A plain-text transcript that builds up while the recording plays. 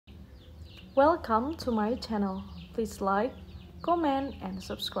Welcome to my channel. Please like, comment, and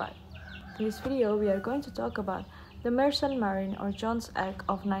subscribe. In this video, we are going to talk about the Merchant Marine or Jones Act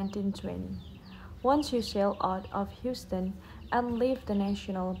of 1920. Once you sail out of Houston and leave the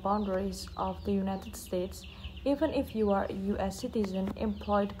national boundaries of the United States, even if you are a U.S. citizen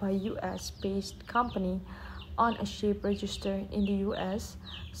employed by a U.S.-based company on a ship registered in the U.S.,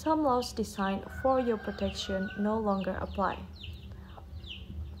 some laws designed for your protection no longer apply.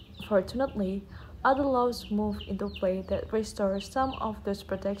 Fortunately, other laws move into play that restore some of those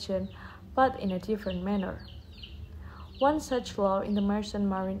protections, but in a different manner. One such law in the Merchant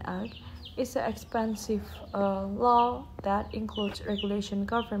Marine Act is the expansive law that includes regulation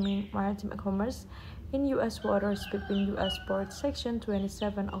governing maritime commerce in U.S. waters between U.S. ports. Section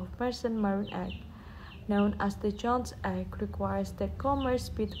 27 of Merchant Marine Act, known as the Jones Act, requires that commerce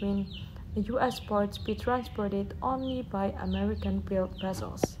between the U.S. ports be transported only by American-built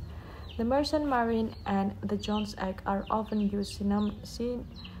vessels. The Merchant Marine and the Jones Act are often used synonymously,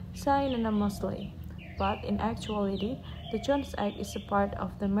 but in actuality, the Jones Act is a part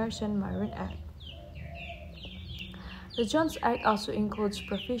of the Merchant Marine Act. The Jones Act also includes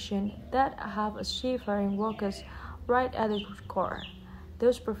provisions that have a seafaring workers' right at its core.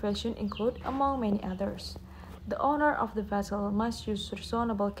 Those provisions include, among many others, the owner of the vessel must use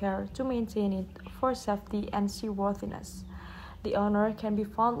reasonable care to maintain it for safety and seaworthiness. The owner can be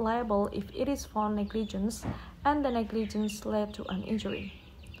found liable if it is found negligence and the negligence led to an injury.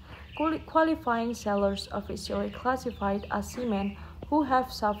 Qualifying sailors officially classified as seamen who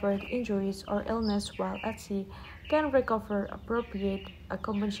have suffered injuries or illness while at sea can recover appropriate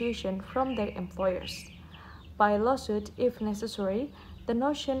compensation from their employers. By lawsuit, if necessary, the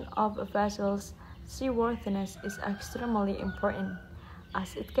notion of a vessel's seaworthiness is extremely important,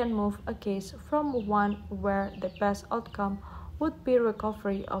 as it can move a case from one where the best outcome would be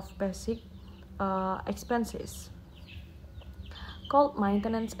recovery of basic expenses, called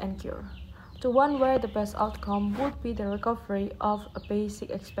maintenance and cure, to one where the best outcome would be the recovery of basic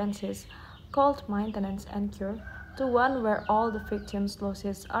expenses, called maintenance and cure, to one where all the victim's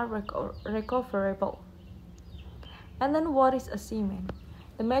losses are recoverable. And then what is a seaman?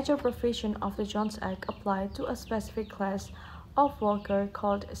 The major provision of the Jones Act apply to a specific class of worker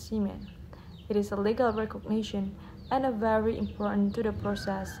called a seaman. It is a legal recognition and very important to the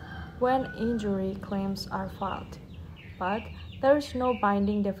process when injury claims are filed. But there is no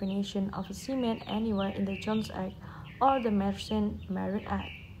binding definition of a seaman anywhere in the Jones Act or the Merchant Marine Act.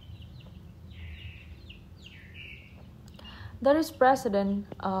 There is precedent,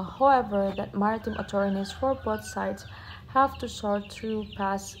 however, that maritime authorities for both sides have to sort through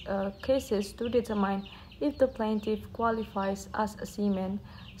past cases to determine if the plaintiff qualifies as a seaman.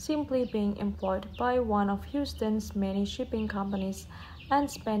 Simply being employed by one of Houston's many shipping companies and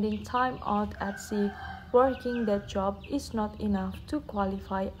spending time out at sea working that job is not enough to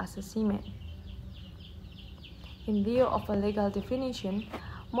qualify as a seaman. In view of a legal definition,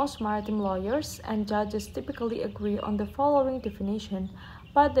 most maritime lawyers and judges typically agree on the following definition,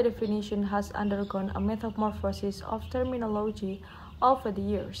 but the definition has undergone a metamorphosis of terminology over the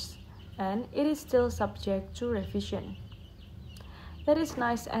years, and it is still subject to revision. That is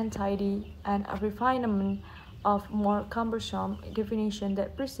nice and tidy, and a refinement of more cumbersome definition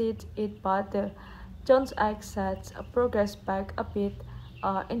that precedes it, but the Jones Act sets a progress back a bit,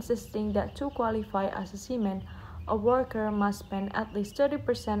 insisting that to qualify as a seaman, a worker must spend at least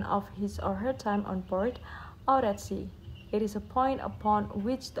 30% of his or her time on board out at sea. It is a point upon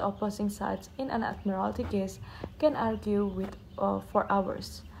which the opposing sides in an admiralty case can argue with for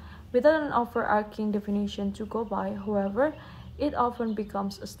hours. Without an overarching definition to go by, however, it often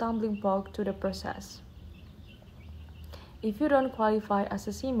becomes a stumbling block to the process. If you don't qualify as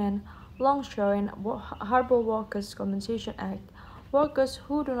a seaman, Longshore and Harbor Workers' Compensation Act, workers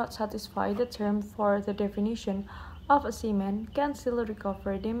who do not satisfy the term for the definition of a seaman can still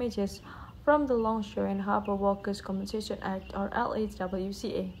recover damages from the Longshore and Harbor Workers' Compensation Act or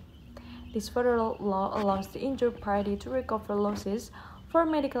LHWCA. This federal law allows the injured party to recover losses for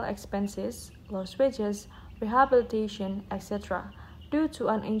medical expenses, lost wages, rehabilitation, etc., due to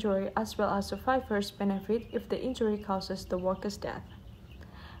an injury, as well as survivor's benefit if the injury causes the worker's death.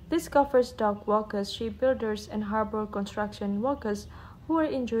 This covers dock workers, shipbuilders, and harbor construction workers who were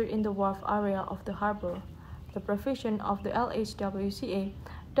injured in the wharf area of the harbor. The provision of the LHWCA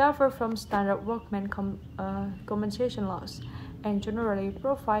differ from standard workmen compensation laws and generally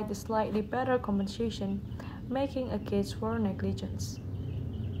provide a slightly better compensation, making a case for negligence.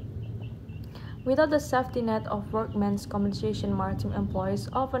 Without the safety net of workmen's compensation, maritime employees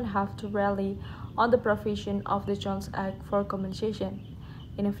often have to rely on the provision of the Jones Act for compensation.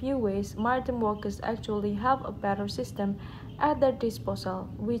 In a few ways, maritime workers actually have a better system at their disposal,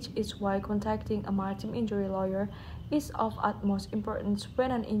 which is why contacting a maritime injury lawyer is of utmost importance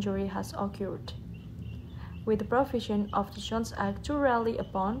when an injury has occurred. With the provision of the Jones Act to rely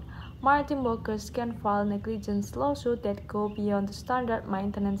upon, maritime workers can file negligence lawsuits that go beyond the standard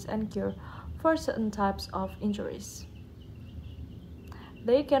maintenance and cure for certain types of injuries.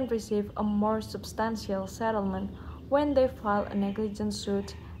 They can receive a more substantial settlement when they file a negligence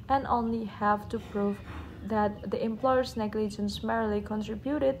suit and only have to prove that the employer's negligence merely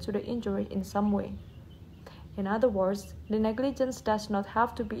contributed to the injury in some way. In other words, the negligence does not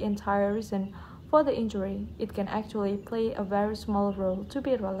have to be the entire reason for the injury. It can actually play a very small role to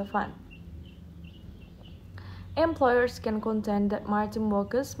be relevant. Employers can contend that maritime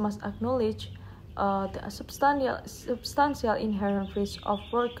workers must acknowledge the substantial inherent risk of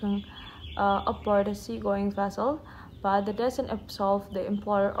working aboard a seagoing vessel, but that doesn't absolve the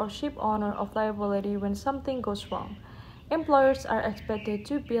employer or ship owner of liability when something goes wrong. Employers are expected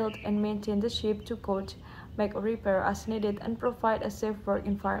to build and maintain the ship to code, make a repair as needed, and provide a safe work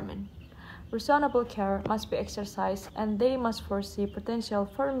environment. Reasonable care must be exercised, and they must foresee potential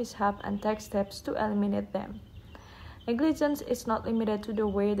for mishap and take steps to eliminate them. Negligence is not limited to the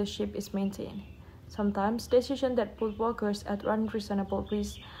way the ship is maintained. Sometimes decisions that put workers at unreasonable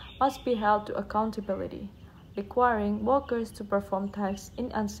risk must be held to accountability, requiring workers to perform tasks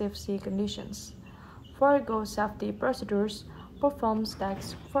in unsafe sea conditions, forego safety procedures, perform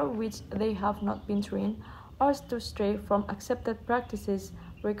tasks for which they have not been trained, or to stray from accepted practices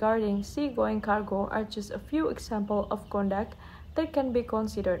regarding seagoing cargo are just a few examples of conduct that can be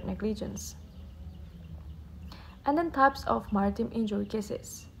considered negligence. And then types of maritime injury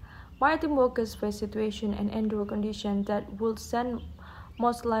cases. Maritime workers face situations and endure conditions that would send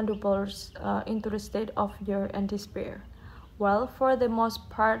most landowners into a state of fear and despair. While for the most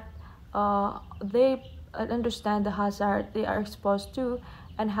part, they understand the hazard they are exposed to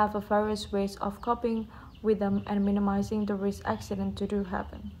and have various ways of coping with them and minimizing the risk accident to do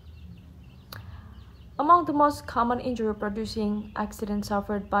happen. Among the most common injury-producing accidents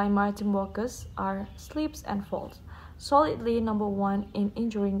suffered by maritime workers are slips and falls. Solidly number one in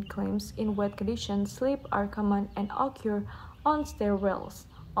injury claims in wet conditions, slips are common and occur on stairwells,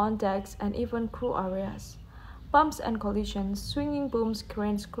 on decks, and even crew areas. Bumps and collisions, swinging booms,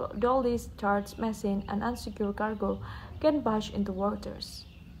 cranes, dollies, charts, machine, and unsecured cargo can bash into waters.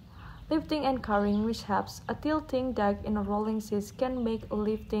 Lifting and carrying mishaps, a tilting deck in a rolling sea can make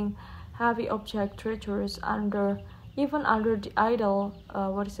lifting heavy object treacherous even under the ideal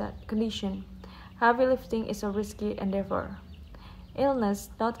condition. Heavy lifting is a risky endeavor. Illness,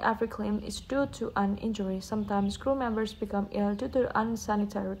 not every claim is due to an injury. Sometimes crew members become ill due to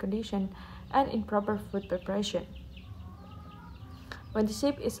unsanitary condition and improper food preparation. When the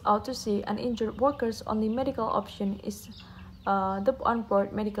ship is out to sea, an injured worker's only medical option is the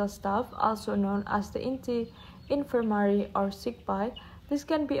onboard medical staff, also known as the infirmary or sick bay. This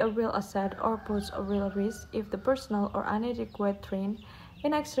can be a real asset or pose a real risk if the personnel are inadequate trained.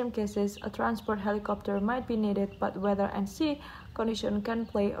 In extreme cases, a transport helicopter might be needed, but weather and sea condition can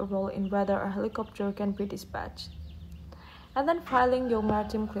play a role in whether a helicopter can be dispatched. And then filing your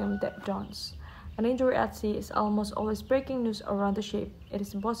maritime claim that dawns. An injury at sea is almost always breaking news around the ship. It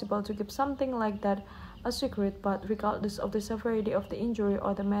is impossible to keep something like that a secret, but regardless of the severity of the injury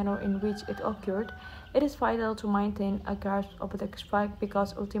or the manner in which it occurred, it is vital to maintain a grasp of the fact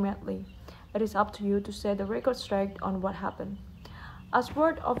because ultimately, it is up to you to set the record straight on what happened. As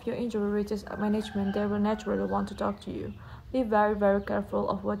word of your injury reaches management, they will naturally want to talk to you. Be very, very careful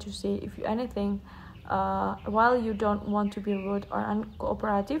of what you say. If you anything, while you don't want to be rude or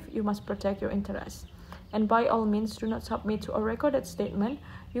uncooperative, you must protect your interests. And by all means, do not submit to a recorded statement.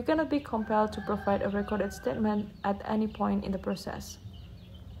 You cannot be compelled to provide a recorded statement at any point in the process.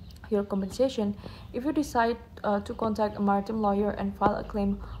 Your compensation, if you decide to contact a maritime lawyer and file a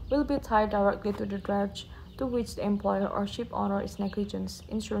claim, will be tied directly to the dredge to which the employer or ship owner is negligent.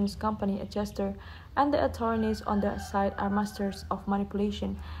 Insurance company, adjuster, and the attorneys on their side are masters of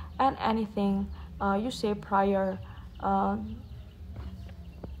manipulation, and anything you say prior.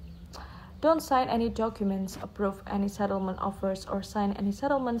 Don't sign any documents, approve any settlement offers, or sign any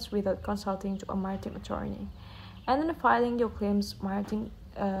settlements without consulting to a maritime attorney. And then filing your claims, maritime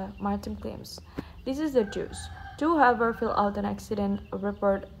claims. This is the juice. Do, however, fill out an accident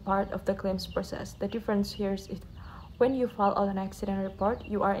report part of the claims process. The difference here is when you file out an accident report,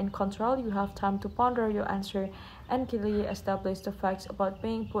 you are in control, you have time to ponder your answer and clearly establish the facts about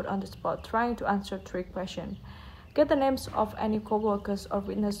being put on the spot, trying to answer trick questions. Get the names of any co-workers or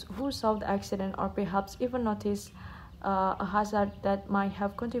witnesses who saw the accident or perhaps even noticed a hazard that might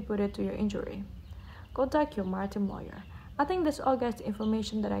have contributed to your injury. Contact your maritime lawyer. I think that's all, guys, the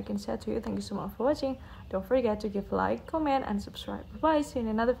information that I can share to you. Thank you so much for watching. Don't forget to give a like, comment, and subscribe. Bye. See you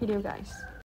in another video, guys.